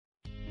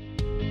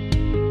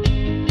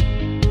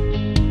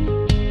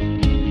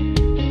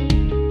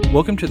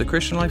Welcome to the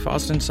Christian Life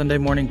Austin Sunday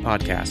Morning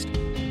Podcast.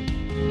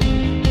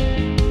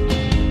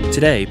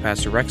 Today,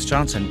 Pastor Rex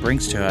Johnson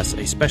brings to us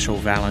a special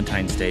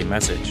Valentine's Day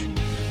message.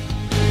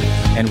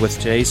 And with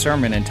today's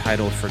sermon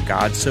entitled For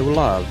God So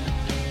Loved,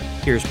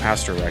 here's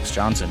Pastor Rex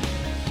Johnson.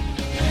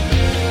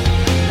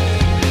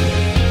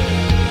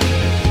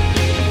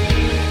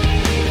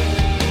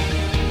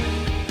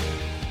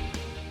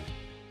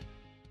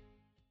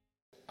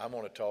 I'm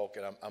going to talk,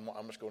 and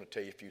I'm just going to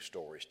tell you a few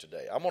stories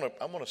today. I'm going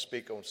to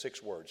speak on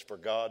 6 words. For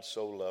God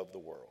so loved the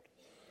world.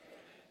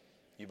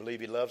 You believe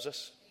He loves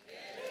us?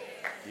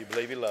 You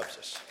believe He loves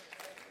us?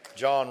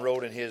 John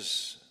wrote in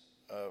his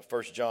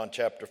 1 John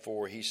chapter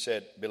 4, he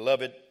said,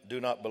 Beloved, do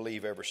not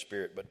believe every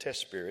spirit, but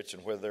test spirits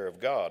and whether they're of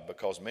God,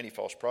 because many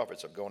false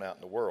prophets have gone out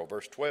in the world.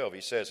 Verse 12,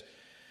 he says,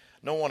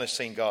 No one has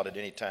seen God at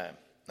any time.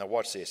 Now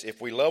watch this.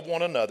 If we love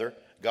one another,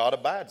 God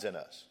abides in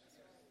us.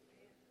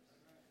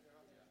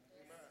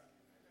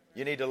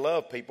 You need to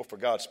love people for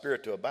God's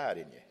Spirit to abide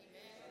in you.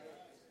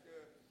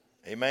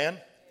 Amen?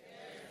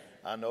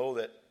 I know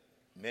that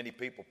many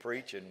people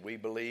preach and we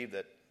believe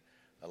that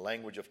a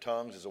language of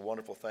tongues is a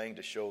wonderful thing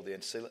to show the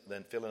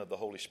infilling of the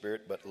Holy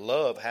Spirit, but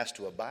love has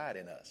to abide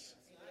in us.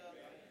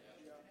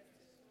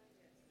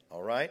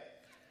 All right?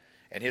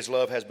 And His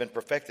love has been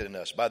perfected in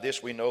us. By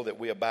this we know that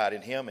we abide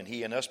in Him and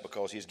He in us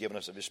because He has given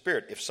us of His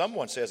Spirit. If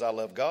someone says, I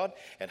love God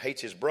and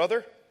hates his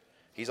brother,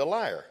 he's a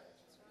liar.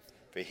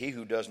 For he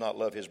who does not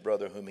love his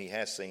brother whom he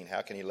has seen,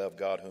 how can he love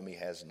God whom he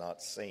has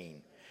not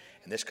seen?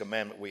 And this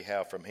commandment we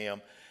have from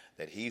Him,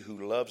 that he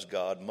who loves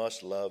God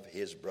must love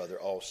his brother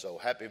also.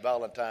 Happy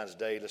Valentine's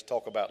Day. Let's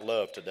talk about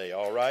love today,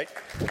 all right?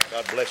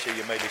 God bless you.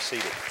 You may be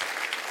seated.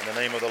 In the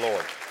name of the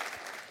Lord.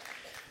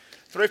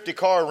 Thrifty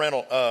Car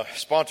Rental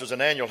sponsors an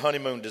annual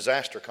honeymoon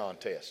disaster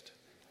contest.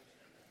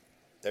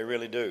 They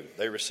really do.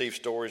 They receive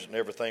stories and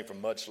everything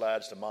from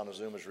mudslides to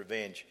Montezuma's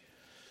revenge.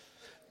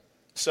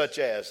 Such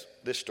as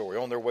this story.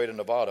 On their way to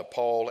Nevada,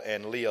 Paul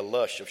and Leah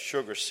Lush of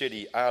Sugar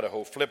City,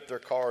 Idaho, flipped their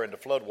car into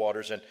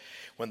floodwaters, and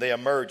when they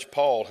emerged,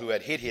 Paul, who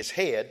had hit his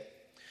head,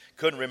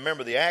 couldn't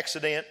remember the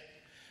accident,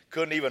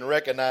 couldn't even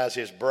recognize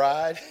his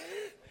bride,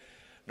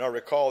 nor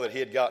recall that he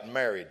had gotten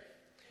married.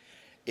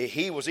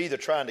 He was either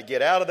trying to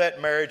get out of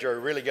that marriage or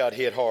he really got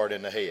hit hard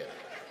in the head.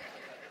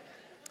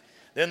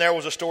 Then there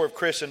was a story of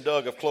Chris and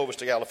Doug of Clovis,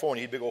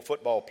 California. He's a big old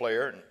football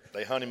player, and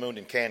they honeymooned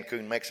in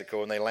Cancun,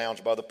 Mexico, and they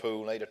lounged by the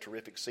pool and ate a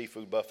terrific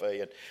seafood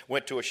buffet and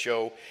went to a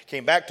show.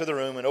 Came back to the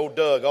room, and old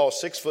Doug, all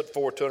 6'4",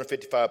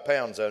 255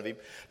 pounds out of him,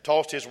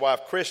 tossed his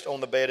wife Chris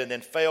on the bed and then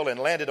fell and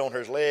landed on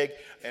her leg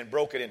and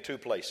broke it in 2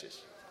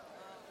 places.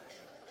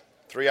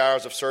 3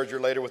 hours of surgery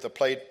later with a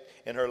plate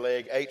in her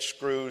leg, 8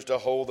 screws to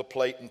hold the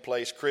plate in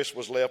place. Chris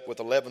was left with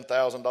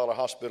 $11,000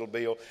 hospital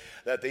bill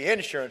that the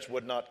insurance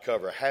would not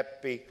cover.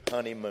 Happy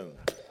honeymoon.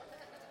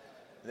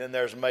 Then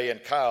there's May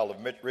and Kyle of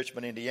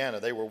Richmond, Indiana.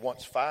 They were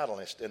once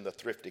finalists in the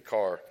Thrifty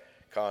Car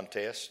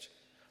contest.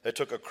 They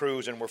took a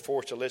cruise and were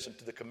forced to listen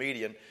to the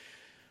comedian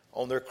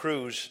on their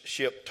cruise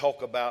ship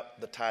talk about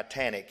the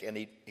Titanic, and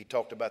he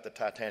talked about the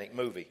Titanic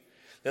movie.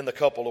 Then the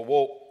couple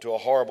awoke to a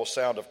horrible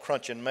sound of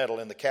crunching metal,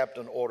 and the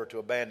captain ordered to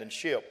abandon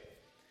ship.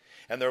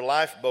 And their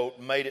lifeboat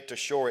made it to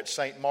shore at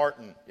St.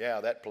 Martin,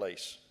 that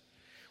place,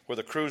 where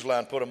the cruise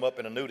line put them up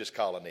in a nudist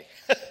colony.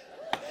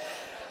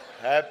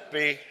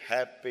 Happy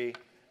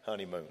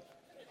honeymoon.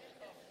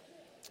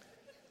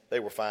 They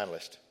were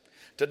finalists.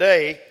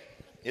 Today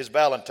is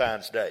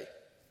Valentine's Day,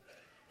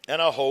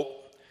 and I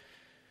hope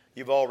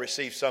you've all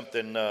received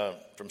something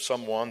from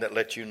someone that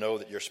lets you know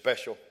that you're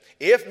special.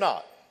 If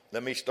not,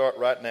 let me start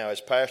right now.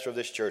 As pastor of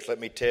this church, let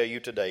me tell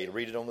you today,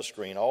 read it on the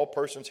screen, all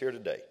persons here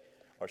today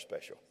are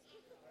special.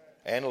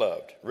 And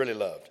loved, really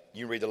loved.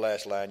 You read the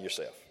last line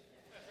yourself.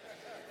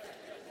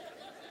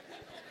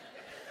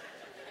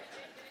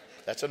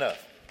 That's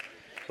enough.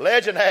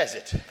 Legend has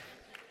it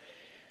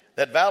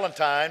that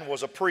Valentine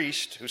was a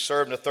priest who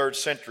served in the 3rd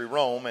century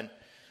Rome, and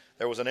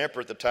there was an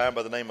emperor at the time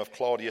by the name of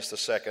Claudius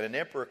II. And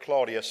Emperor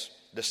Claudius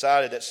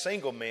decided that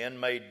single men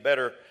made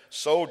better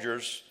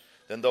soldiers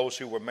than those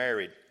who were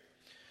married.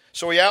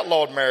 So he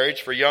outlawed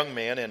marriage for young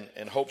men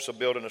in hopes of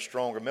building a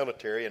stronger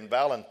military, and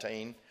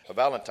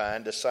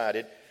Valentine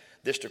decided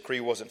this decree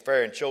wasn't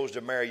fair and chose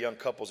to marry young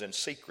couples in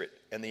secret.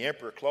 And the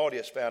Emperor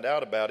Claudius found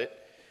out about it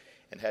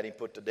and had him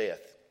put to death.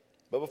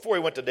 But before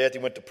he went to death, he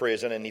went to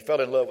prison, and he fell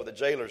in love with a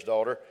jailer's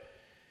daughter.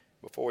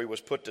 Before he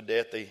was put to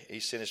death, he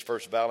sent his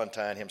first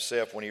Valentine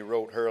himself when he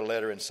wrote her a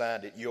letter and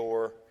signed it,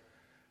 Your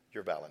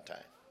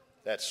Valentine.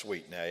 That's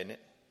sweet now, isn't it?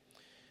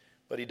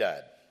 But he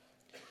died.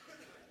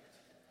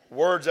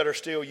 Words that are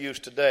still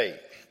used today.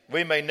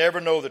 We may never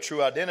know the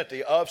true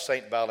identity of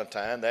St.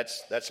 Valentine.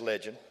 That's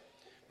legend.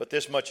 But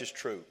this much is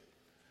true.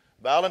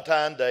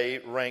 Valentine's Day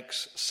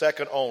ranks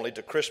second only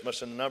to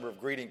Christmas in the number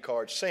of greeting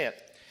cards sent.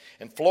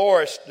 And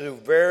florists do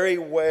very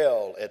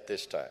well at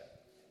this time.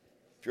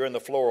 If you're in the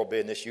floral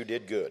business, you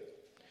did good.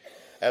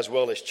 As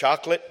well as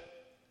chocolate.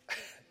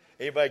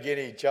 Anybody get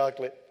any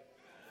chocolate?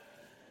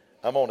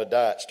 I'm on a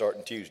diet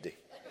starting Tuesday.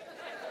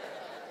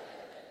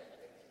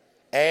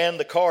 And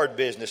the card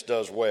business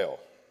does well.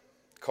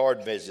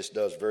 Card business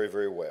does very,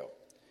 very well.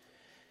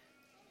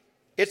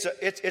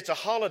 It's a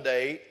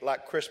holiday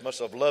like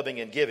Christmas of loving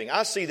and giving.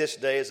 I see this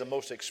day as the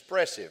most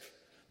expressive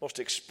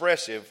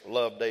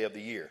love day of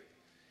the year.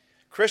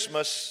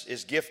 Christmas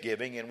is gift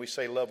giving, and we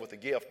say love with a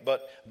gift.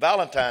 But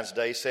Valentine's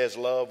Day says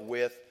love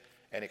with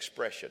an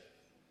expression.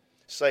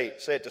 Say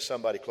it to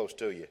somebody close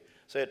to you.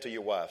 Say it to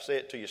your wife. Say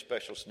it to your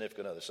special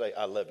significant other. Say,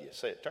 I love you.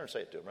 Say it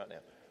to them right now.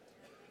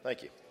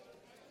 Thank you.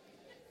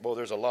 Boy,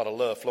 there's a lot of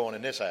love flowing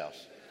in this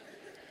house.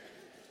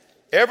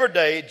 Every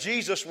day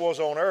Jesus was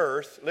on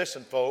earth,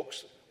 listen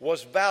folks,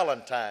 was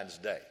Valentine's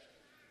Day.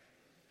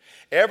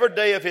 Every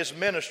day of his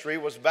ministry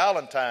was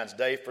Valentine's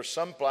Day for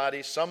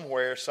somebody,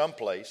 somewhere,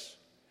 someplace.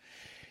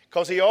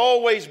 Because he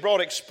always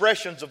brought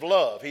expressions of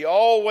love. He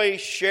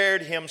always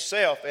shared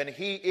himself, and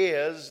he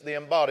is the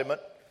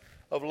embodiment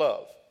of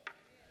love.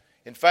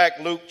 In fact,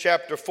 Luke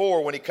chapter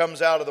 4, when he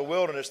comes out of the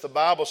wilderness, the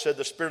Bible said,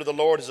 the Spirit of the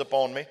Lord is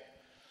upon me,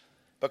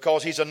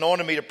 because he's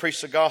anointed me to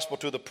preach the gospel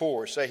to the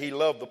poor. Say, he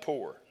loved the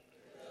poor.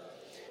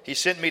 He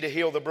sent me to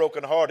heal the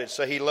brokenhearted.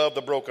 Say, he loved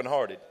the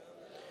brokenhearted.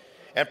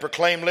 And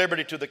proclaim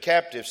liberty to the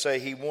captives. Say,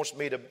 he wants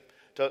me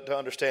to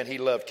understand he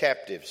loved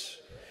captives.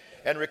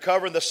 And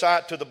recovering the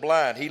sight to the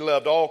blind. He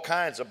loved all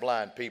kinds of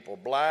blind people.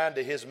 Blind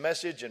to his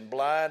message and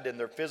blind in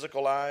their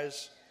physical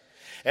eyes.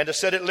 And to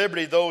set at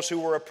liberty those who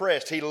were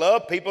oppressed. He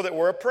loved people that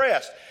were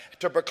oppressed.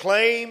 To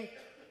proclaim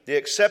the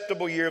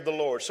acceptable year of the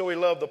Lord. So he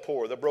loved the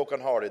poor, the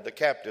brokenhearted, the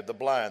captive, the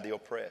blind, the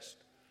oppressed.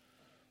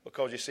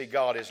 Because you see,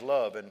 God is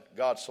love, and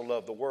God so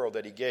loved the world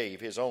that he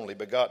gave his only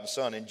begotten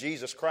Son. And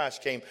Jesus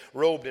Christ came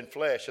robed in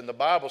flesh. And the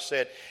Bible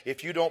said,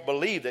 if you don't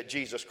believe that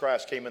Jesus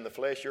Christ came in the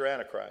flesh, you're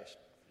Antichrist.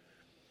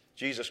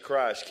 Jesus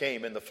Christ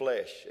came in the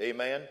flesh,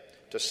 amen,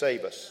 to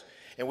save us.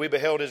 And we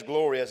beheld his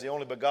glory as the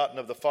only begotten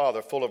of the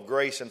Father, full of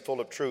grace and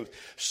full of truth.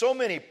 So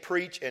many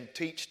preach and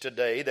teach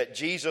today that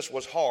Jesus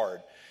was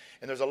hard.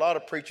 And there's a lot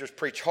of preachers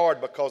preach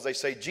hard because they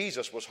say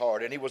Jesus was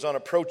hard and he was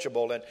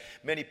unapproachable. And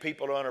many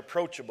people are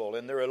unapproachable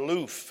and they're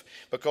aloof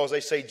because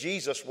they say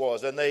Jesus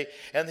was.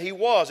 And he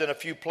was in a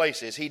few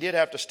places. He did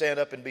have to stand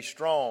up and be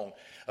strong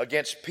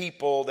against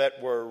people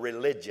that were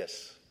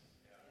religious.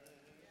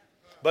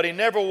 But he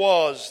never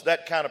was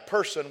that kind of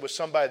person with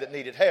somebody that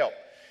needed help.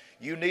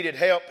 You needed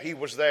help, he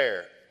was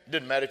there.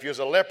 Didn't matter if you was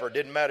a leper.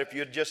 Didn't matter if you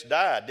had just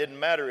died. Didn't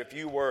matter if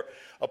you were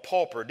a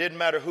pauper. Didn't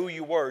matter who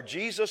you were.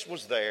 Jesus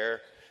was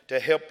there to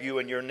help you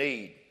in your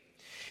need.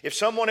 If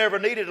someone ever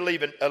needed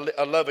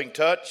a loving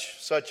touch,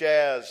 such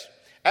as,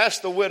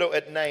 ask the widow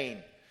at Nain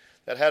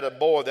that had a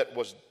boy that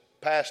was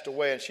passed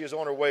away and she was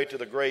on her way to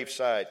the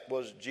gravesite.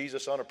 Was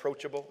Jesus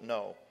unapproachable?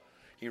 No.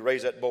 He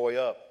raised that boy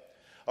up.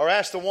 Or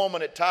ask the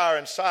woman at Tyre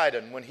and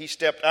Sidon when he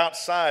stepped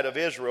outside of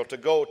Israel to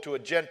go to a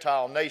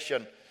Gentile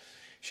nation.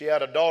 She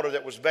had a daughter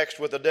that was vexed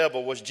with the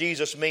devil. Was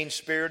Jesus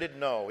mean-spirited?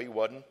 No, he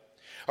wasn't.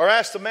 Or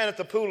ask the man at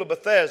the pool of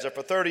Bethesda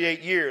for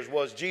 38 years.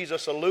 Was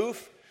Jesus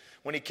aloof?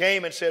 When he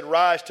came and said,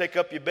 rise, take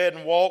up your bed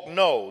and walk?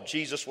 No,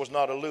 Jesus was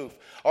not aloof.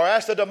 Or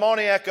ask the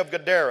demoniac of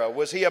Gadara,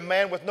 was he a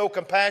man with no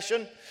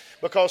compassion?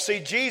 Because, see,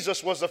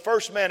 Jesus was the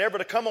first man ever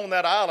to come on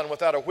that island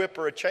without a whip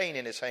or a chain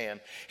in his hand.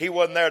 He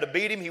wasn't there to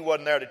beat him. He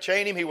wasn't there to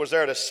chain him. He was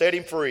there to set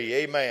him free.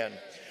 Amen.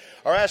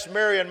 Or ask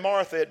Mary and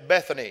Martha at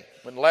Bethany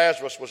when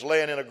Lazarus was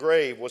laying in a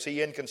grave. Was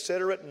he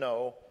inconsiderate?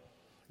 No.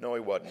 No,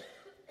 he wasn't.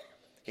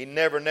 He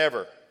never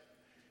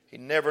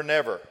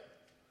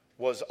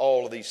was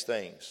all of these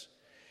things.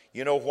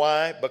 You know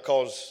why?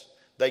 Because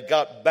they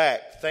got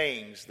back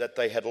things that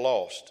they had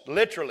lost.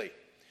 Literally,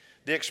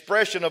 the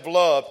expression of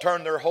love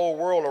turned their whole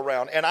world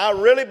around. And I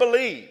really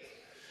believe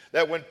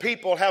that when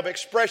people have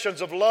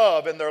expressions of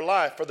love in their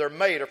life for their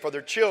mate or for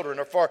their children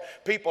or for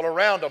people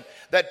around them,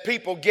 that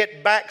people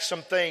get back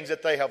some things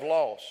that they have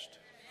lost.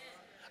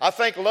 I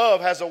think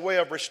love has a way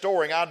of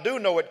restoring. I do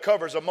know it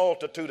covers a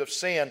multitude of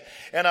sin.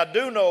 And I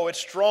do know it's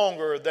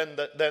stronger than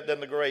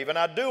the grave. And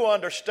I do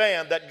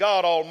understand that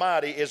God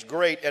Almighty is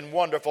great and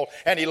wonderful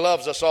and he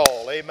loves us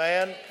all.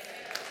 Amen?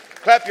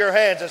 Clap your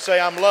hands and say,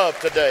 I'm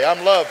loved today.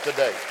 I'm loved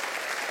today.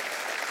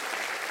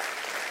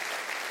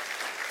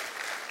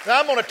 Now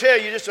I'm going to tell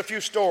you just a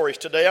few stories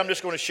today. I'm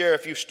just going to share a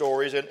few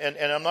stories and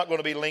I'm not going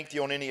to be lengthy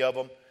on any of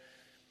them.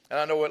 And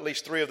I know at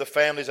least 3 of the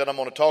families that I'm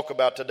going to talk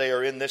about today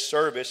are in this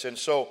service. And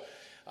so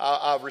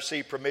I've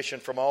received permission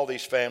from all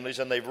these families,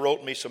 and they've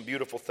wrote me some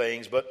beautiful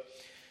things. But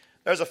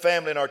there's a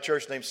family in our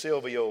church named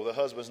Silvio. The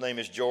husband's name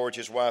is George.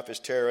 His wife is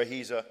Tara.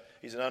 He's an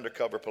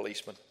undercover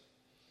policeman.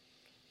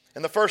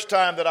 And the first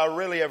time that I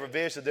really ever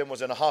visited them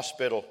was in a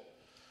hospital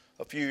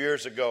a few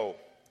years ago.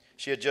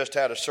 She had just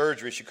had a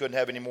surgery. She couldn't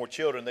have any more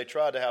children. They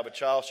tried to have a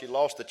child. She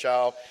lost the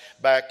child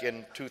back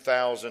in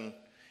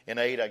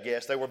 2008, I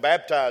guess. They were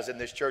baptized in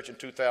this church in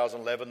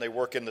 2011. They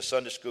work in the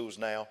Sunday schools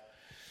now.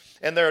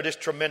 And they're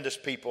just tremendous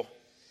people.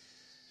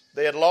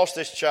 They had lost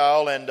this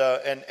child and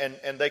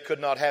they could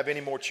not have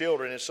any more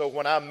children. And so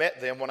when I met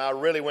them, when I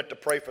really went to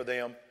pray for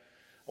them,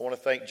 I want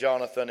to thank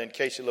Jonathan and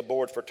Casey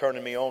Laborde for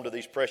turning me on to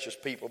these precious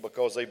people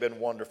because they've been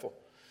wonderful.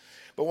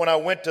 But when I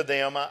went to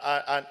them,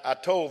 I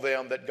told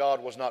them that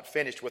God was not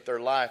finished with their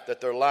life,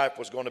 that their life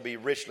was going to be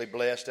richly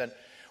blessed. And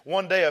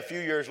one day, a few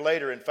years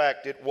later, in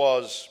fact, it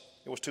was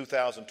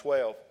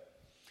 2012,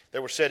 They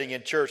were sitting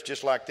in church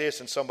just like this,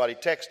 and somebody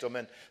texted them,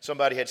 and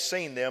somebody had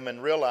seen them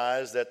and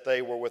realized that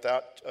they were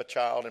without a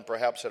child and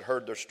perhaps had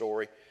heard their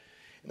story.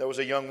 And there was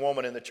a young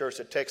woman in the church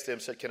that texted them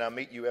and said, "Can I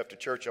meet you after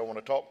church? I want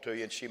to talk to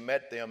you." And she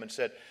met them and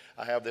said,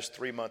 "I have this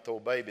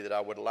 3-month-old baby that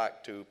I would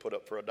like to put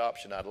up for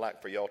adoption. I'd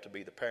like for y'all to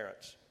be the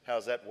parents."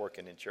 How's that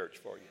working in church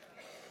for you?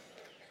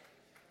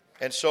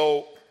 And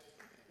so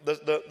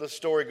the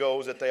story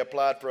goes that they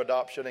applied for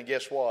adoption, and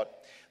guess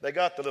what? They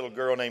got the little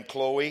girl named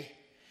Chloe.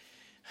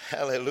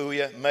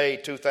 Hallelujah. May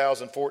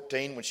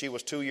 2014, when she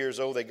was 2 years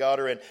old, they got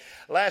her. And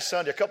last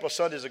Sunday, a couple of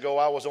Sundays ago,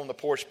 I was on the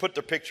porch. Put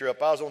the picture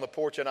up. I was on the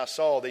porch and I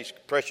saw these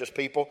precious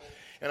people.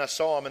 And I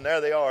saw them, and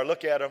there they are.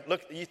 Look at them.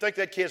 Look, you think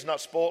that kid's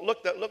not spoiled?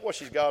 Look what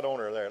she's got on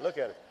her there. Look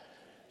at her.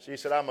 She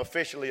said, "I'm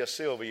officially a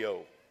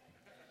Silvio.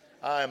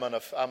 I'm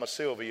a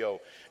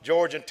Silvio."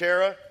 George and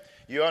Tara,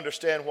 you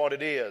understand what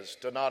it is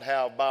to not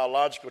have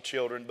biological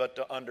children, but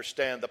to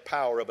understand the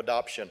power of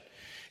adoption.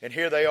 And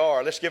here they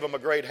are. Let's give them a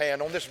great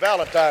hand on this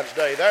Valentine's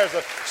Day. There's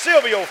the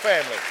Silvio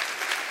family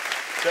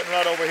sitting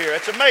right over here.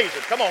 It's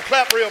amazing. Come on,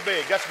 clap real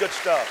big. That's good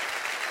stuff.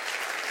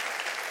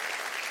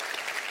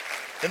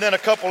 And then a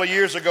couple of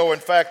years ago, in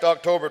fact,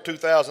 October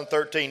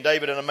 2013,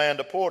 David and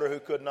Amanda Porter, who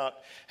could not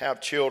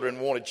have children,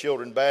 wanted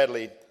children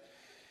badly.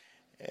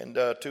 And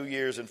 2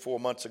 years and 4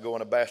 months ago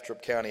in a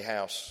Bastrop County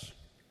house,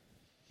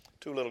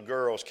 2 little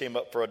girls came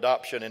up for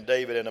adoption, and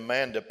David and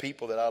Amanda,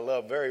 people that I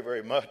love very,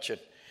 very much. And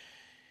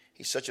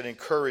he's such an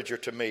encourager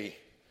to me.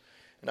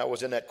 And I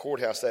was in that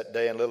courthouse that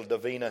day, and little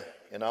Davina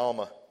and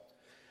Alma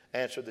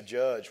answered the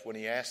judge when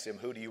he asked them,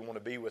 "Who do you want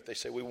to be with?" They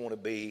said, "We want to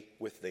be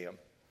with them."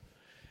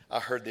 I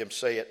heard them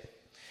say it.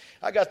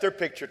 I got their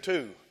picture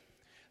too.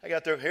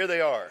 Here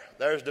they are.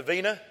 There's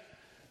Davina.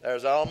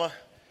 There's Alma.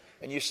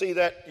 And you see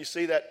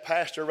that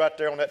pastor right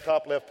there on that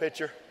top left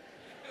picture?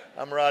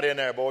 I'm right in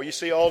there, boy. You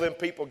see all them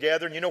people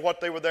gathering. You know what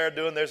they were there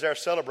doing? They're there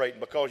celebrating.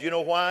 Because you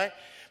know why?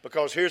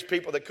 Because here's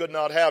people that could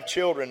not have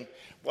children,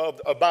 well,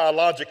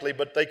 biologically,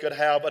 but they could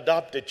have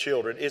adopted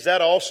children. Is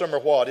that awesome or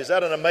what? Is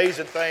that an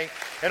amazing thing?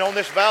 And on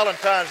this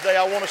Valentine's Day,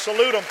 I want to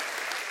salute them.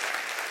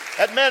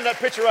 That man in that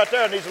picture right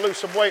there needs to lose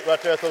some weight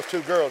right there. Those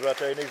 2 girls right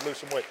there, he needs to lose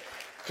some weight.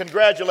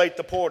 Congratulate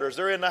the Porters.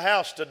 They're in the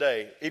house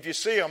today. If you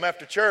see them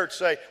after church,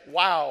 say,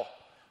 "Wow,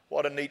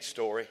 what a neat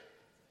story."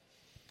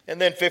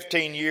 And then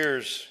 15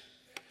 years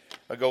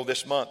ago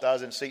this month, I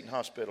was in Seton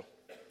Hospital.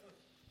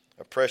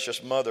 A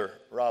precious mother,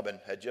 Robin,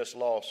 had just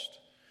lost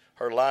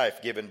her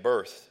life giving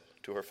birth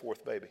to her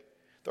 4th baby.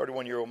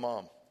 31-year-old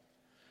mom.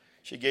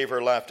 She gave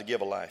her life to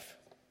give a life.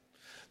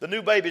 The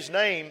new baby's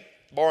name,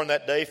 born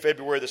that day,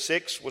 February the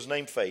 6th, was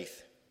named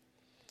Faith.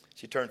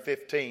 She turned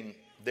 15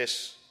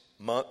 this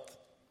month,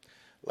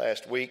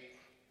 last week.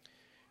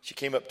 She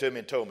came up to me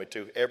and told me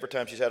to. Every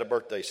time she's had a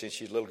birthday since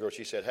she's a little girl,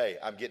 she said, "Hey,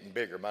 I'm getting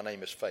bigger. My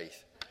name is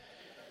Faith."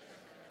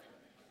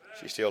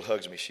 She still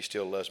hugs me. She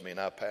still loves me, and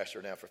I've pastored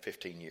her now for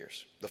 15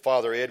 years. The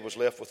father, Ed, was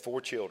left with 4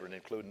 children,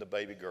 including the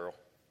baby girl.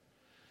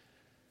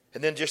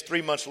 And then just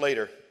 3 months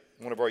later,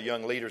 one of our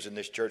young leaders in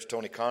this church,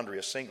 Tony Condry,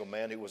 a single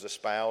man who was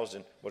espoused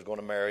and was going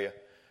to marry a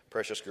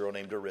precious girl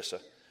named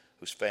Darissa,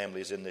 whose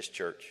family is in this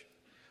church,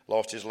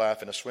 lost his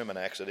life in a swimming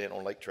accident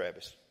on Lake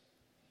Travis.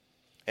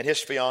 And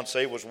his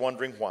fiancée was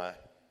wondering why.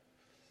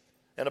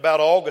 And about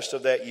August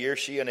of that year,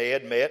 she and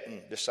Ed met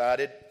and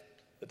decided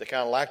that they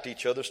kind of liked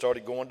each other,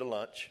 started going to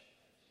lunch.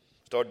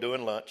 Started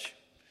doing lunch.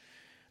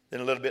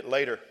 Then a little bit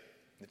later,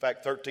 in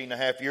fact, 13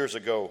 and a half years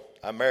ago,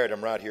 I married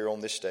him right here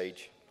on this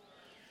stage.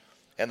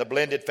 And the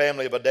blended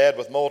family of a dad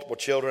with multiple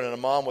children and a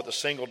mom with a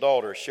single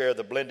daughter share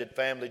the blended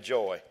family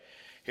joy.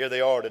 Here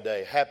they are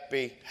today.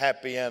 Happy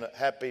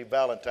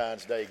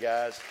Valentine's Day,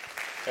 guys.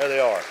 There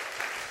they are.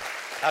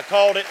 I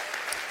called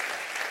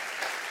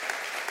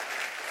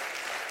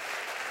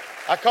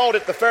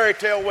it the fairy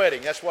tale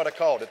wedding. That's what I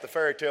called it, the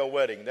fairy tale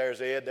wedding. There's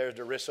Ed, there's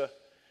Darissa.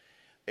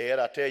 Ed,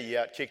 I tell you,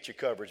 I kicked your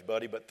coverage,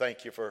 buddy, but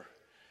thank you for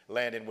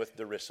landing with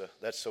Darissa.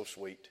 That's so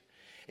sweet.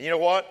 And you know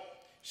what?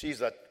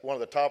 She's one of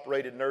the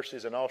top-rated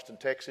nurses in Austin,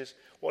 Texas.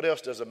 What else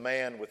does a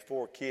man with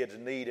 4 kids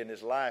need in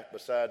his life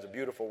besides a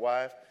beautiful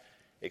wife?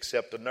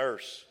 Except a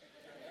nurse.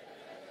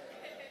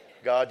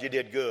 God, you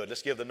did good.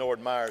 Let's give the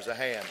Nord Myers a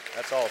hand.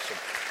 That's awesome.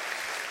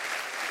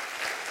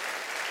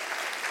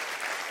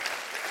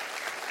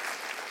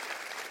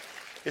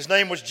 His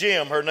name was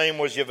Jim. Her name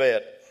was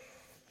Yvette.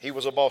 He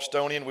was a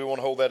Bostonian. We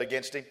won't hold that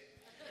against him.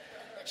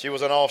 She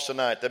was an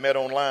Austinite. They met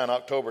online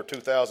October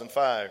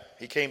 2005.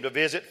 He came to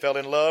visit, fell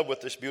in love with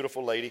this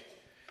beautiful lady,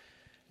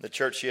 the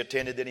church she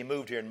attended. Then he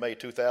moved here in May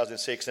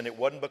 2006, and it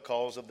wasn't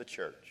because of the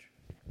church,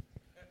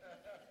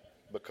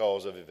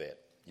 because of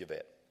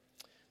Yvette.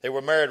 They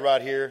were married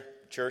right here,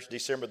 church,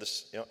 December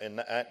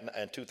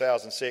in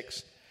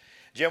 2006.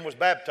 Jim was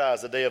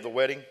baptized the day of the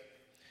wedding.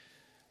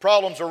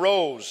 Problems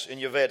arose in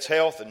Yvette's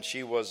health, and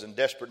she was in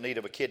desperate need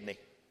of a kidney.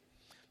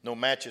 No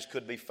matches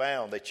could be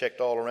found. They checked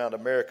all around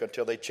America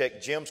until they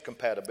checked Jim's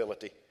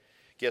compatibility.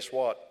 Guess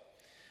what?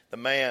 The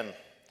man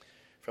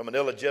from an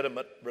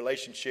illegitimate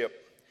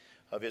relationship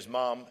of his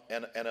mom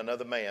and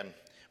another man,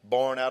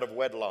 born out of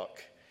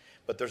wedlock.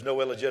 But there's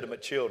no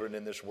illegitimate children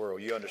in this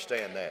world. You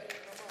understand that?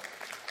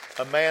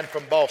 A man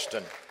from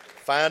Boston,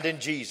 finding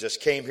Jesus,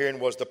 came here and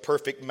was the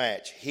perfect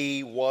match.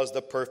 He was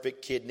the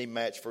perfect kidney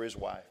match for his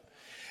wife.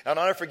 And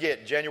I'll never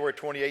forget, January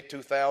 28,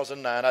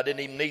 2009, I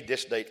didn't even need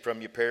this date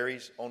from you,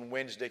 Perrys. On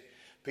Wednesday,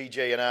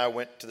 PJ and I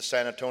went to the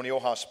San Antonio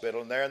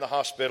hospital, and there in the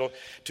hospital,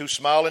 two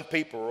smiling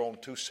people were on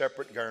two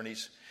separate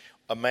gurneys,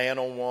 a man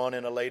on one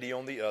and a lady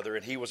on the other,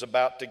 and he was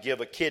about to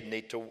give a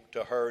kidney to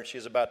her, and she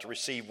was about to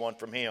receive one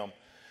from him.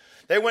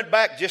 They went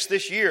back just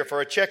this year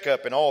for a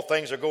checkup, and all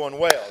things are going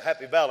well.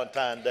 Happy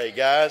Valentine's Day,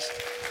 guys,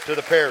 to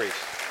the Perrys.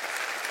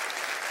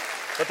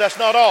 But that's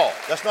not all.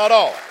 That's not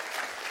all.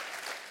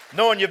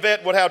 Knowing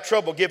Yvette would have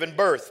trouble giving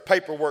birth,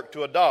 paperwork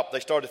to adopt, they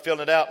started filling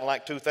it out in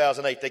like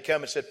 2008. They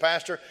come and said,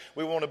 Pastor,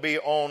 we want to be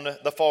on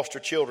the foster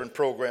children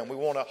program. We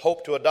want to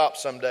hope to adopt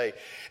someday.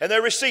 And they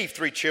received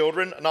 3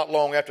 children not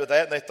long after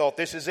that, and they thought,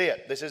 this is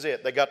it. This is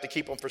it. They got to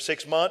keep them for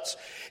 6 months,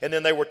 and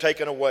then they were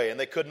taken away, and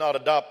they could not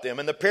adopt them.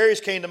 And the Perrys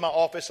came to my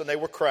office, and they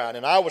were crying,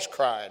 and I was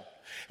crying.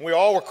 And we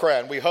all were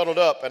crying. We huddled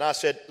up, and I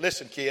said,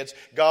 listen, kids,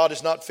 God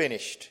is not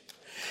finished.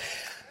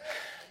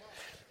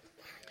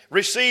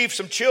 Received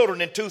some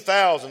children in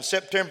 2000,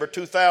 September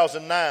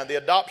 2009. The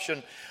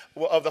adoption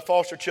of the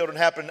foster children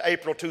happened in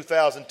April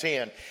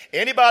 2010.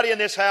 Anybody in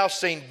this house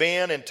seen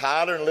Ben and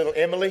Tyler and little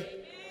Emily?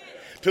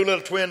 2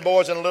 little twin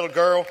boys and a little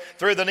girl.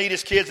 3 of the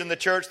neatest kids in the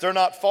church. They're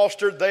not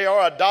fostered, they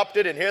are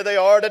adopted, and here they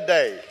are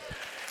today.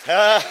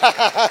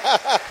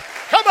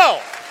 Come on.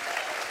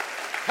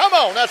 Come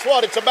on, that's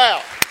what it's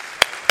about.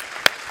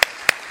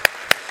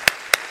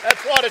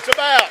 That's what it's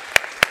about.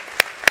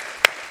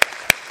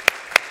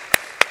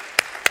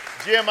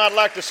 Jim, I'd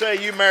like to say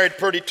you married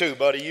pretty too,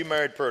 buddy. You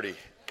married pretty.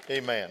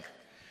 Amen.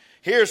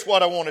 Here's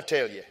what I want to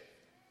tell you.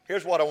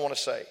 Here's what I want to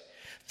say.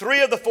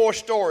 3 of the 4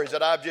 stories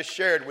that I've just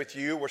shared with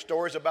you were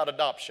stories about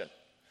adoption.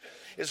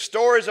 It's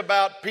stories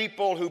about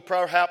people who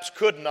perhaps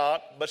could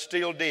not, but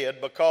still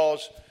did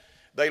because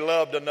they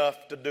loved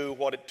enough to do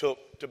what it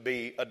took to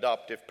be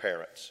adoptive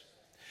parents.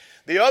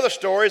 The other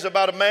story is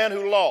about a man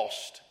who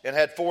lost and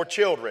had 4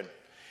 children,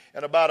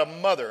 and about a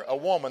mother, a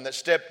woman that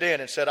stepped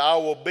in and said, I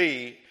will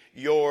be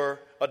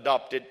your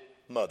adopted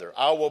mother.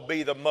 I will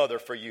be the mother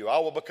for you. I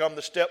will become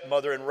the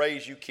stepmother and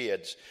raise you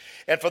kids.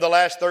 And for the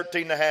last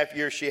 13 and a half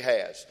years she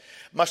has.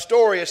 My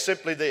story is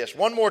simply this.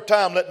 One more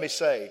time, let me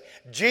say,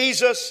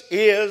 Jesus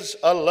is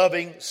a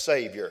loving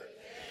Savior.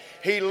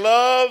 He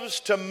loves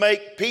to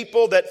make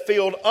people that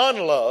feel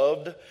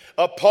unloved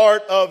a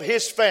part of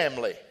His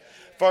family.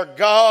 For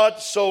God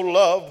so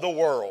loved the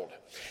world.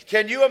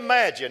 Can you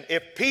imagine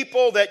if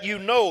people that you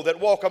know that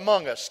walk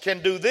among us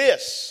can do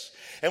this?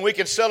 And we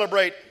can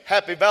celebrate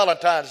Happy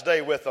Valentine's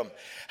Day with them.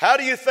 How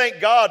do you think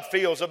God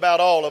feels about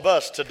all of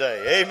us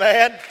today?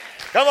 Amen?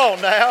 Come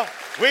on now.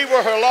 We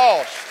were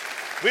lost.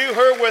 We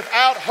were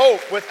without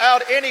hope,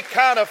 without any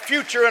kind of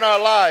future in our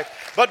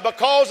life. But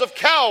because of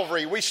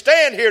Calvary, we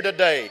stand here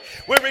today.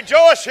 We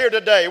rejoice here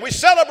today. We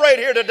celebrate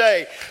here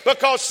today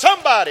because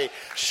somebody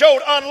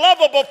showed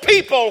unlovable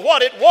people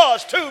what it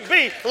was to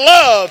be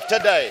loved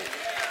today.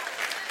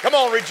 Come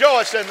on,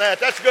 rejoice in that.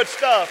 That's good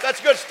stuff.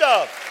 That's good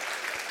stuff.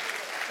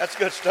 That's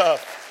good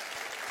stuff.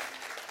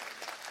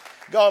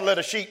 God let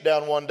a sheet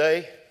down one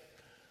day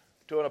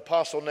to an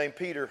apostle named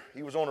Peter.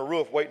 He was on a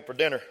roof waiting for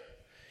dinner.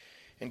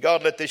 And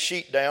God let this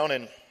sheet down,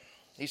 and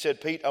He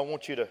said, Pete, I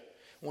want you to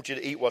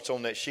eat what's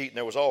on that sheet. And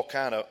there was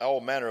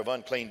all manner of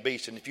unclean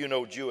beasts. And if you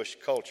know Jewish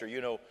culture,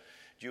 you know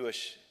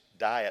Jewish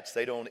diets,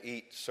 they don't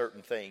eat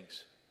certain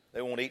things.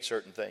 They won't eat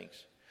certain things.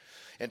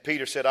 And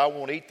Peter said, I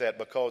won't eat that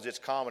because it's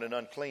common and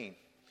unclean.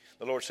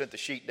 The Lord sent the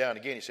sheet down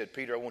again. He said,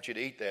 Peter, I want you to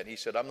eat that. And he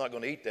said, I'm not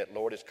going to eat that,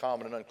 Lord. It's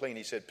common and unclean.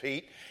 He said,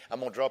 Pete,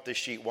 I'm going to drop this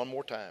sheet one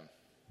more time.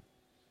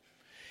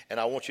 And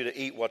I want you to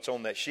eat what's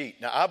on that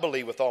sheet. Now, I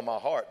believe with all my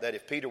heart that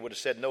if Peter would have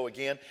said no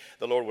again,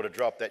 the Lord would have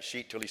dropped that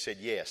sheet till he said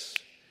yes.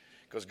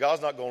 Because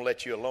God's not going to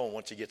let you alone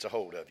once He gets a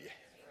hold of you.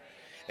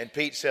 And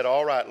Pete said,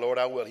 all right, Lord,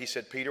 I will. He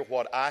said, Peter,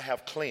 what I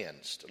have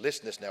cleansed,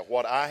 listen to this now,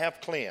 what I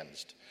have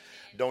cleansed,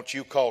 don't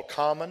you call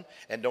common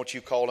and don't you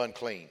call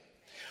unclean.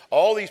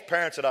 All these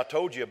parents that I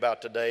told you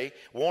about today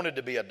wanted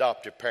to be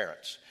adoptive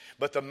parents.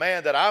 But the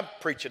man that I'm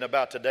preaching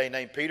about today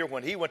named Peter,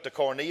 when he went to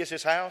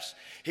Cornelius' house,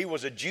 he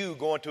was a Jew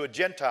going to a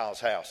Gentile's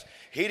house.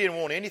 He didn't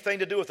want anything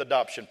to do with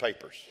adoption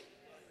papers.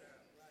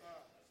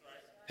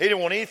 He didn't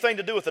want anything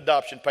to do with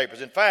adoption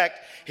papers. In fact,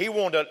 he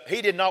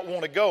did not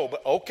want to go.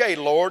 But okay,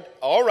 Lord,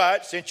 all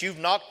right, since you've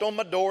knocked on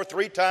my door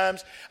 3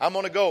 times, I'm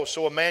going to go.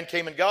 So a man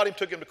came and got him,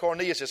 took him to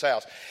Cornelius'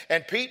 house.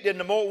 And Pete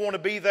didn't more want to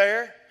be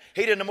there.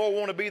 He didn't more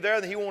want to be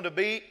there than he wanted to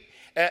be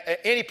at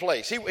any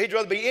place. He'd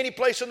rather be any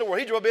place in the world.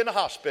 He'd rather be in the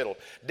hospital,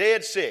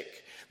 dead sick,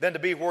 than to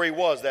be where he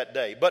was that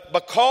day. But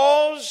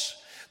because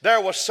there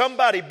was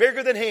somebody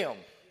bigger than him,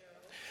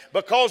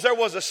 because there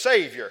was a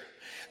Savior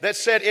that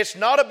said it's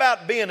not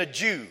about being a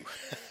Jew.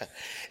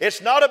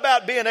 It's not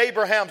about being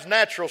Abraham's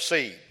natural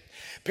seed.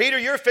 Peter,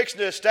 you're fixing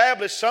to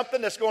establish something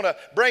that's going to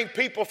bring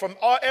people from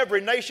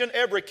every nation,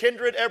 every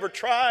kindred, every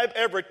tribe,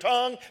 every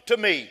tongue to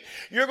me.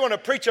 You're going to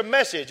preach a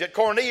message at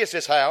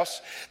Cornelius' house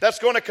that's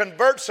going to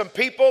convert some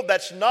people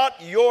that's not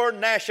your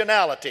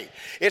nationality.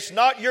 It's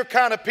not your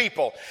kind of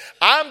people.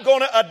 I'm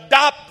going to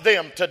adopt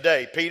them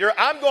today, Peter.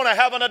 I'm going to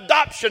have an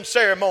adoption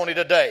ceremony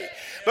today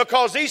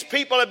because these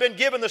people have been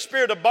given the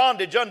spirit of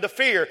bondage unto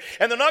fear,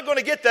 and they're not going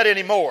to get that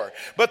anymore.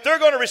 But they're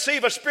going to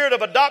receive a spirit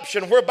of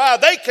adoption whereby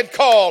they can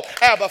call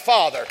Abba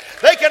Father.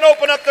 They can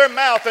open up their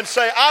mouth and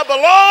say, I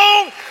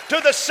belong to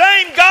the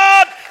same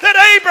God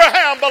that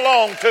Abraham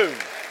belonged to.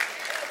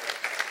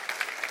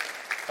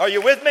 Are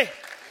you with me?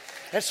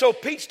 And so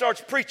Pete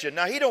starts preaching.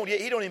 Now, he don't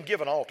even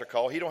give an altar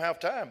call. He don't have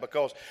time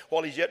because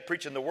while he's yet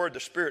preaching the word, the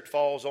Spirit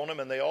falls on him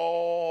and they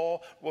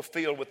all were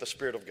filled with the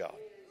Spirit of God.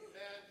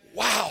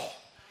 Wow.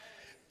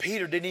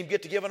 Peter didn't even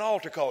get to give an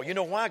altar call. You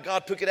know why?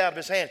 God took it out of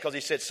his hand because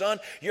he said, son,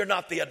 you're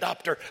not the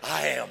adopter.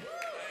 I am.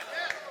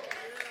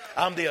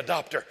 I'm the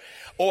adopter.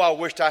 Oh, I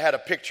wished I had a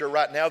picture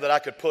right now that I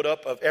could put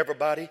up of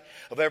everybody.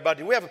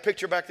 Do we have a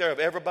picture back there of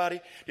everybody?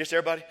 Just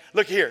everybody?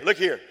 Look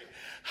here.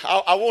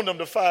 I want them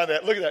to find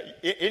that. Look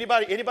at that.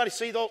 Anybody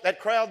see that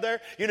crowd there?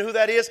 You know who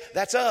that is?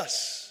 That's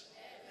us.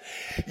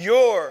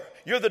 You're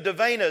the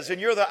Devanas and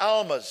you're the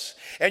Almas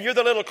and you're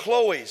the little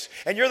Chloes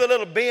and you're the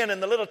little Ben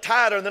and the little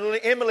Tyler and the little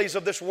Emilys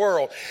of this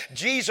world.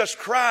 Jesus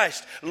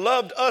Christ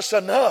loved us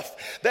enough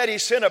that he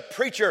sent a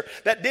preacher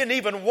that didn't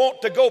even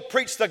want to go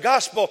preach the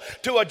gospel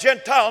to a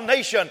Gentile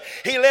nation.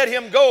 He let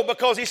him go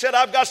because he said,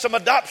 I've got some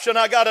adoption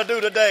I got to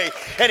do today.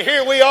 And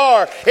here we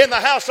are in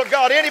the house of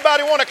God.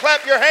 Anybody want to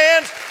clap your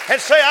hands and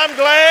say, I'm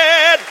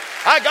glad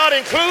I got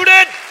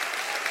included?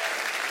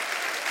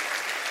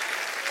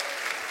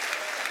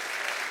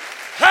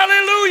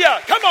 Hallelujah.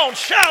 Come on,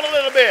 shout a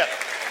little bit.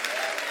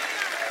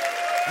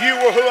 You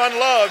were who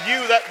unloved,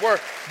 you that were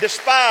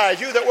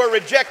despised, you that were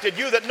rejected,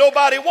 you that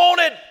nobody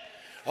wanted,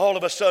 all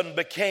of a sudden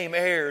became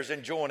heirs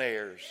and joint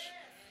heirs.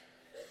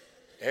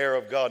 Heir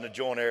of God and a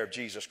joint heir of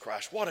Jesus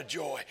Christ. What a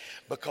joy,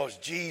 because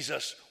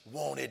Jesus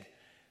wanted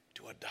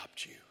to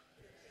adopt you.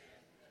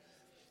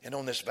 And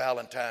on this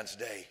Valentine's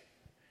Day,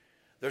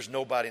 there's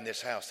nobody in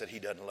this house that he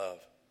doesn't love.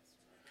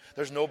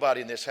 There's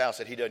nobody in this house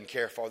that he doesn't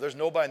care for. There's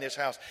nobody in this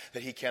house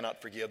that he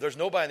cannot forgive. There's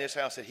nobody in this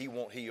house that he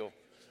won't heal.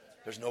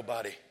 There's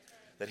nobody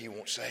that he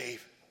won't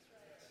save.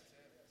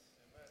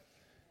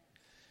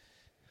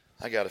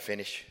 I got to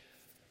finish.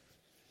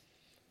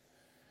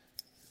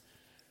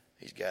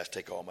 These guys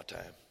take all my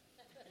time.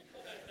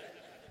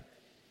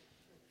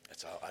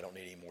 That's all. I don't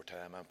need any more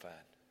time. I'm fine.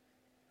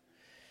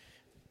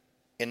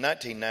 In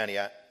 1990,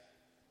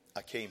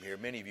 I came here.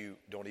 Many of you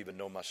don't even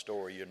know my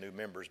story. You're new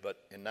members. But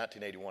in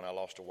 1981, I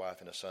lost a wife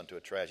and a son to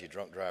a tragedy. A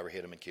drunk driver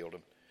hit them and killed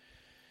them.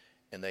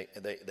 And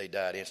they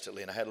died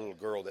instantly. And I had a little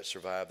girl that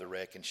survived the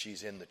wreck, and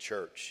she's in the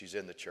church. She's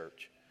in the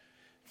church.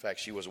 In fact,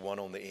 she was the one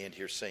on the end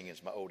here singing.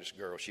 It's my oldest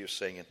girl. She was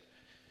singing.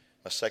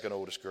 My second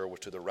oldest girl was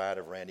to the right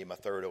of Randy. My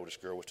third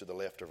oldest girl was to the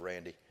left of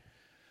Randy.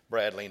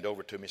 Brad leaned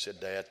over to me and said,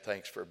 Dad,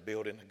 thanks for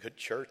building a good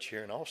church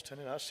here in Austin.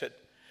 And I said,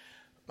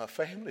 my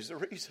family's the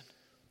reason.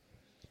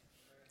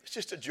 It's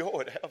just a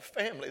joy to have a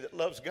family that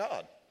loves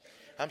God.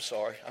 I'm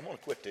sorry. I'm going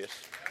to quit this.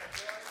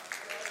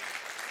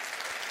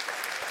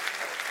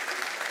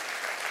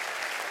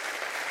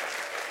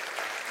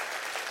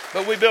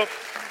 But we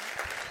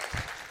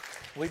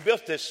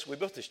built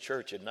this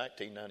church in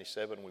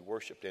 1997. We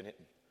worshiped in it.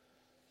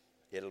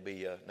 It'll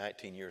be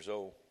 19 years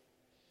old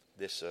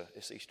this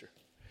Easter.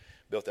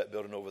 Built that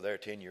building over there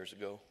 10 years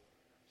ago.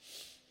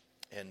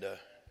 And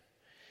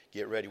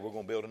get ready. We're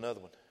going to build another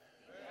one.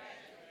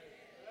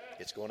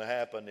 It's going to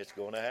happen. It's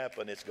going to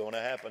happen. It's going to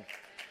happen.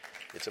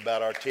 It's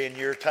about our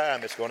 10-year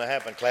time. It's going to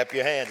happen. Clap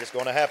your hands. It's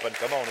going to happen.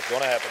 Come on. It's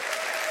going to happen.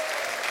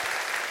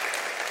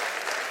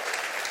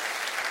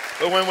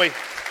 But when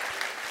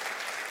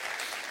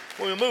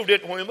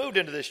we moved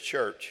into this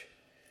church,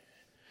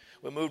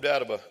 we moved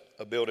out of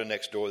a building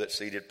next door that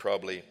seated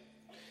probably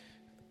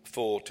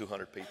full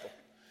 200 people.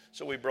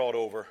 So we brought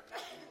over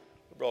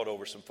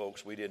some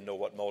folks. We didn't know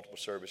what multiple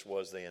service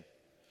was then.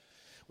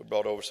 We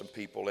brought over some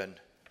people, and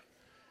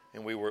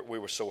we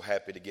were so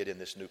happy to get in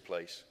this new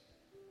place.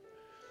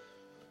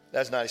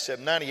 That's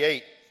 97.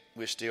 98,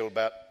 we're still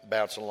about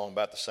bouncing along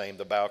about the same.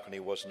 The balcony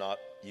was not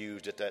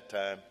used at that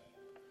time.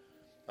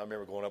 I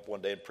remember going up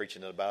one day and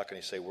preaching in the balcony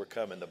and say, we're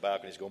coming. The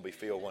balcony's going to be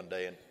filled one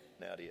day, and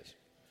now it is.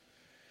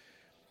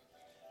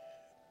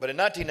 But in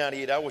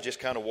 1998, I was just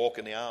kind of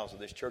walking the aisles of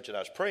this church, and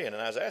I was praying, and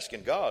I was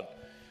asking God.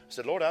 I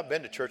said, Lord, I've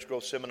been to church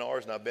growth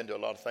seminars, and I've been to a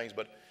lot of things,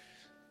 but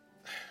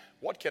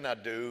what can I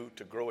do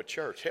to grow a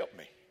church? Help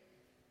me.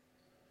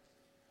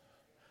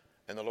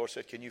 And the Lord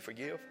said, can you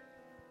forgive?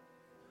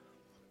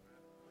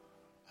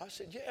 I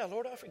said, yeah,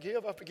 Lord, I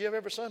forgive. I forgive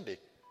every Sunday.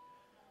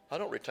 I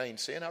don't retain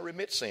sin. I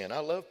remit sin. I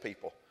love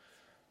people.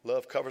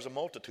 Love covers a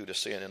multitude of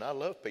sin, and I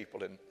love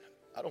people, and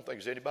I don't think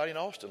there's anybody in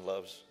Austin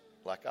loves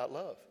like I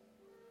love.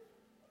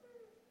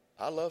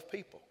 I love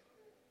people.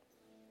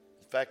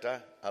 In fact,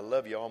 I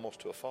love you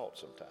almost to a fault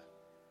sometimes.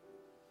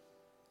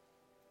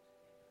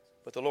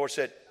 But the Lord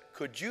said,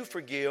 could you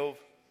forgive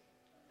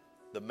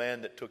the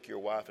man that took your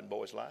wife and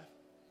boy's life?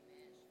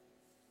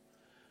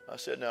 I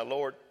said, now,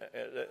 Lord,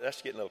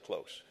 that's getting a little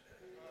close.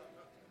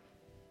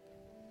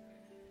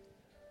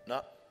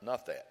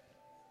 Not that.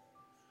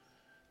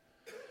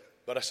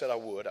 But I said I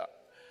would.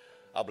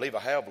 I believe I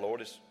have,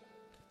 Lord.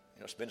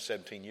 It's been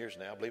 17 years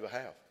now. I believe I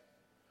have.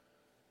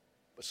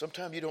 But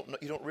sometimes you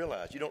don't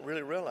realize. You don't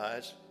really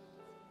realize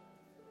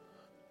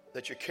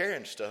that you're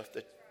carrying stuff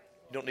that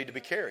you don't need to be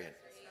carrying.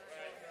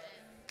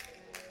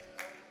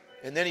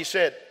 And then he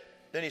said,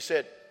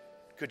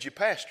 could you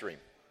pastor him?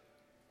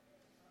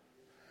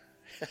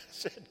 I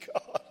said,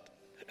 God,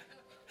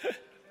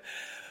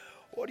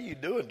 what are you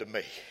doing to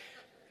me?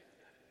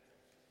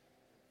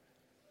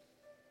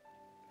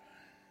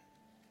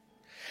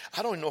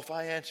 I don't even know if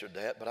I answered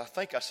that, but I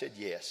think I said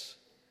yes.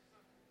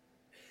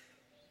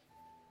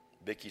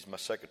 Vicky's my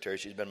secretary.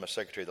 She's been my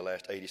secretary the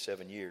last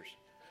 87 years.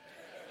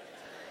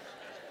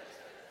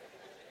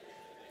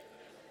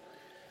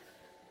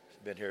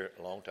 She's been here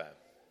a long time.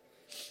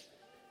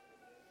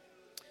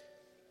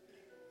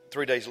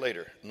 3 days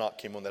later, a knock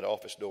came on that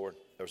office door.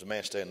 There was a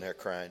man standing there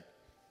crying.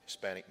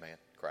 Hispanic man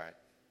crying.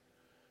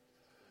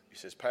 He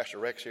says, Pastor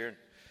Rex here? And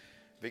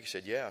Vicky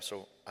said, yeah.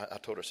 So I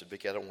told her, I said,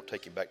 Vicky, I don't want to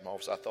take him back to my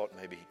office. I thought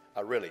maybe,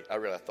 I really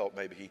thought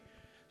maybe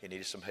he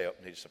needed some help,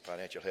 needed some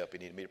financial help. He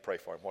needed me to pray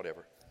for him,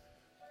 whatever.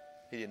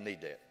 He didn't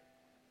need that.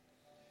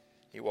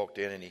 He walked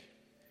in and he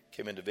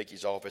came into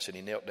Vicky's office and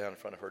he knelt down in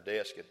front of her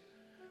desk. And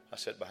I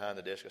sat behind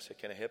the desk. I said,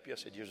 can I help you? I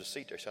said, there's a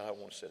seat there. He said, I don't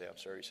want to sit down,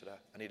 sir. He said,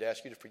 I need to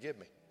ask you to forgive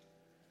me.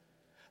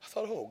 I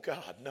thought, oh,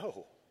 God,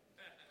 no.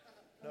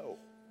 No.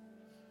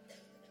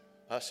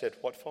 I said,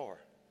 what for?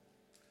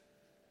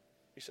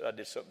 He said, I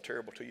did something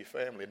terrible to your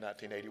family in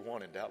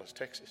 1981 in Dallas,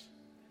 Texas.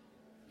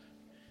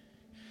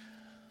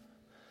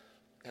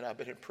 And I've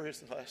been in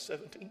prison the last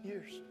 17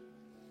 years.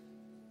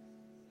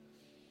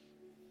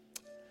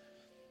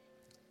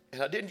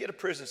 And I didn't get a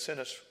prison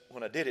sentence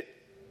when I did it.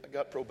 I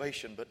got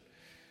probation, but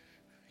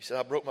he said,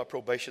 I broke my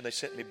probation. They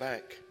sent me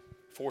back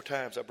 4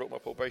 times. I broke my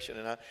probation,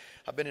 and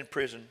I've been in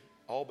prison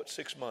all but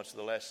 6 months of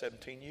the last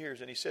 17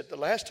 years. And he said, the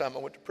last time I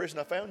went to prison,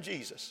 I found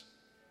Jesus.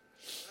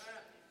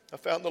 I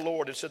found the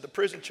Lord, and said, the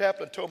prison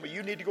chaplain told me,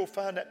 you need to go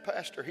find that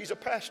pastor. He's a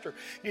pastor.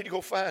 You need to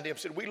go find him.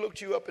 Said, we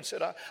looked you up and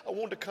said, I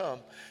want to come.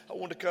 I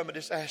want to come and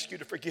just ask you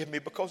to forgive me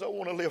because I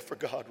want to live for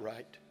God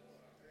right.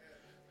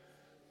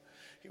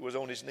 He was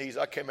on his knees.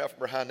 I came out from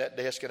behind that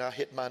desk and I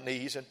hit my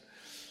knees and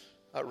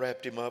I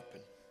wrapped him up.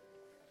 And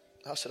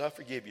I said, I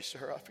forgive you,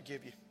 sir. I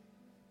forgive you.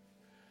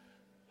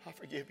 I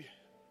forgive you.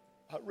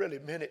 I really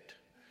meant it.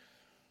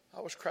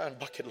 I was crying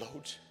bucket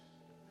loads.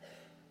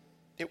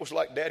 It was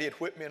like Daddy had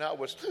whipped me and I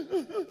was,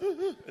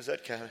 is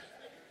that kind of.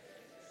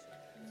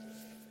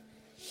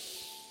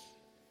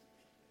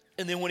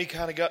 And then when he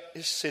kind of got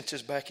his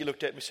senses back, he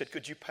looked at me and said,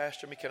 could you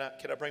pastor me? Can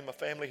I bring my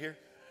family here?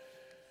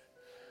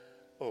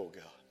 Oh,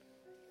 God.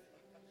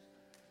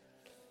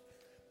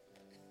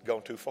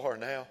 Gone too far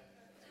now.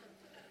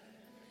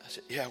 I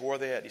said, yeah, where are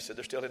they at? He said,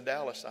 they're still in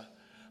Dallas. I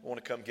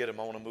want to come get them.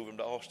 I want to move them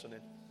to Austin.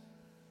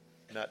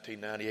 In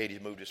 1998, he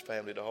moved his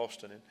family to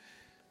Austin. And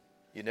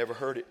you never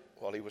heard it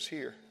while he was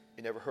here.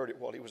 You never heard it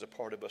while he was a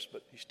part of us,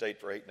 but he stayed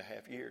for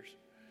 8.5 years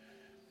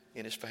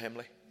in his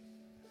family.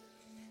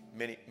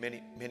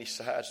 Many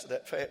sides to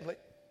that family.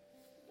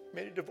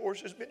 Many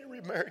divorces, many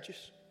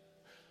remarriages.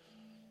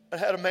 I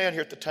had a man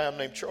here at the time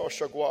named Charles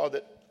Chagua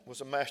that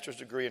was a master's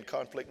degree in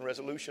conflict and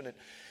resolution, and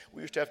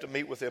we used to have to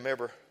meet with him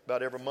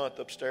about every month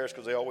upstairs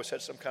because they always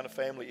had some kind of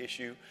family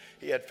issue.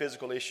 He had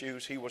physical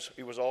issues. He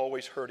was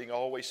always hurting,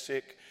 always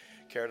sick.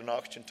 Carried an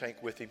oxygen tank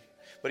with him.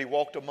 But he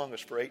walked among us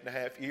for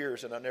 8.5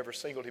 years, and I never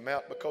singled him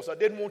out because I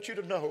didn't want you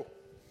to know.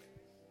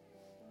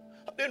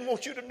 I didn't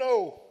want you to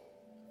know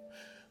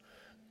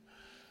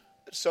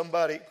that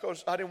somebody,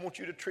 because I didn't want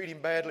you to treat him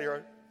badly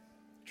or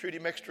treat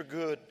him extra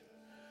good.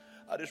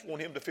 I just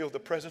want him to feel the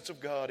presence of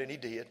God, and he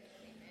did.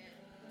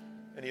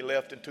 And he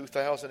left in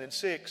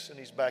 2006, and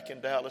he's back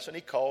in Dallas, and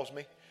he calls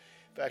me.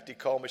 In fact, he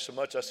called me so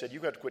much, I said, you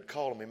got to quit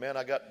calling me, man.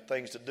 I got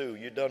things to do.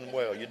 You're done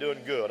well. You're doing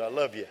good. I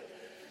love you.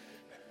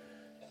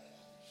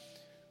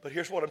 But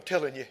here's what I'm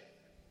telling you.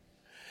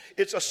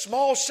 It's a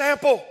small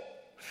sample.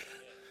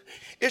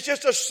 It's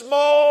just a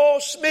small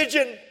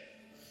smidgen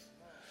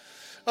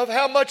of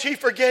how much he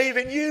forgave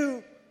in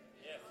you.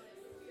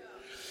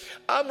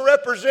 I'm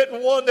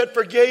representing one that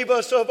forgave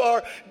us of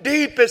our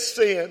deepest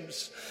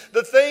sins.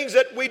 The things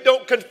that we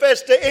don't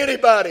confess to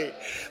anybody.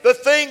 The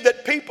thing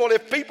that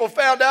if people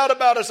found out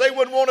about us, they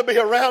wouldn't want to be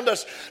around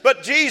us.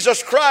 But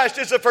Jesus Christ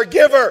is a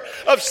forgiver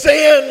of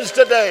sins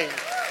today.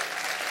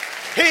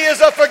 He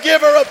is a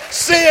forgiver of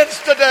sins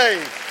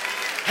today.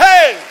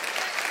 Hey,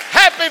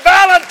 happy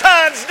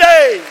Valentine's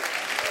Day.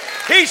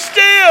 He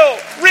still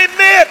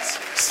remits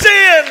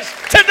sins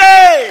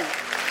today.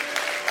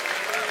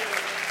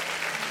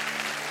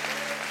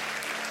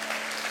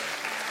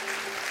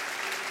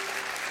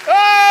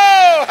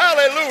 Oh,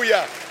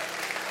 hallelujah.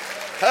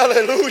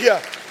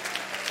 Hallelujah.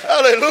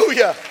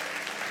 Hallelujah.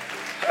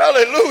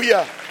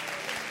 Hallelujah.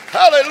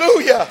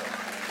 Hallelujah.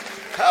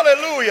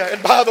 Hallelujah.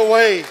 And by the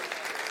way,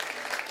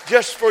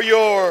 just for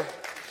your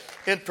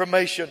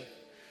information.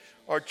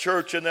 Our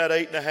church in that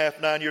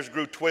 8.5, 9 years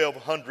grew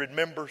 1,200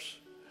 members.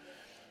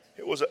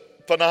 It was a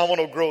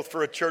phenomenal growth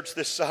for a church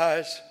this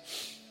size.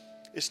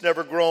 It's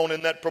never grown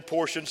in that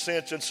proportion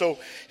since. And so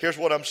here's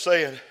what I'm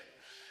saying.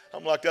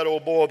 I'm like that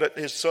old boy that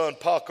his son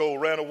Paco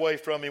ran away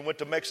from. He went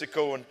to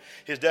Mexico and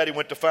his daddy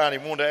went to find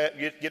him. He wanted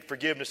to get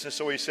forgiveness. And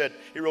so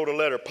he wrote a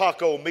letter.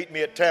 Paco, meet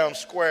me at Town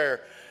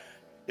Square.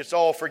 It's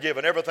all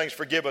forgiven. Everything's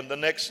forgiven. The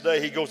next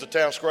day he goes to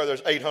Town Square.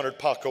 There's 800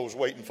 Pacos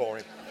waiting for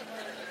him.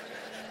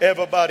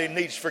 Everybody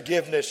needs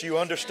forgiveness. You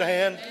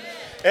understand?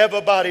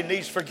 Everybody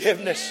needs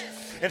forgiveness.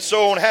 And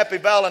so on Happy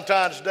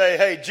Valentine's Day,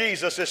 hey,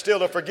 Jesus is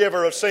still a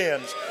forgiver of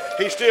sins.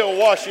 He still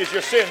washes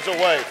your sins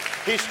away.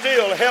 He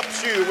still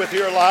helps you with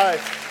your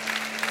life.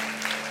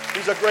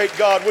 He's a great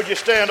God. Would you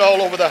stand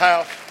all over the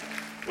house?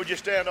 Would you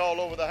stand all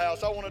over the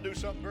house? I want to do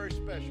something very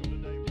special today.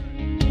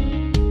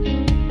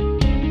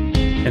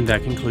 And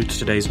that concludes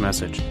today's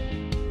message.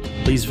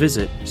 Please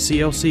visit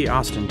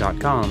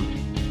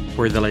clcaustin.com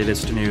for the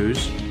latest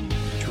news,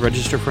 to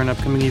register for an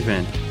upcoming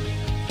event,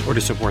 or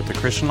to support the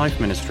Christian Life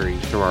Ministry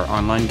through our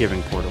online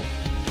giving portal.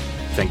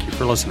 Thank you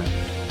for listening.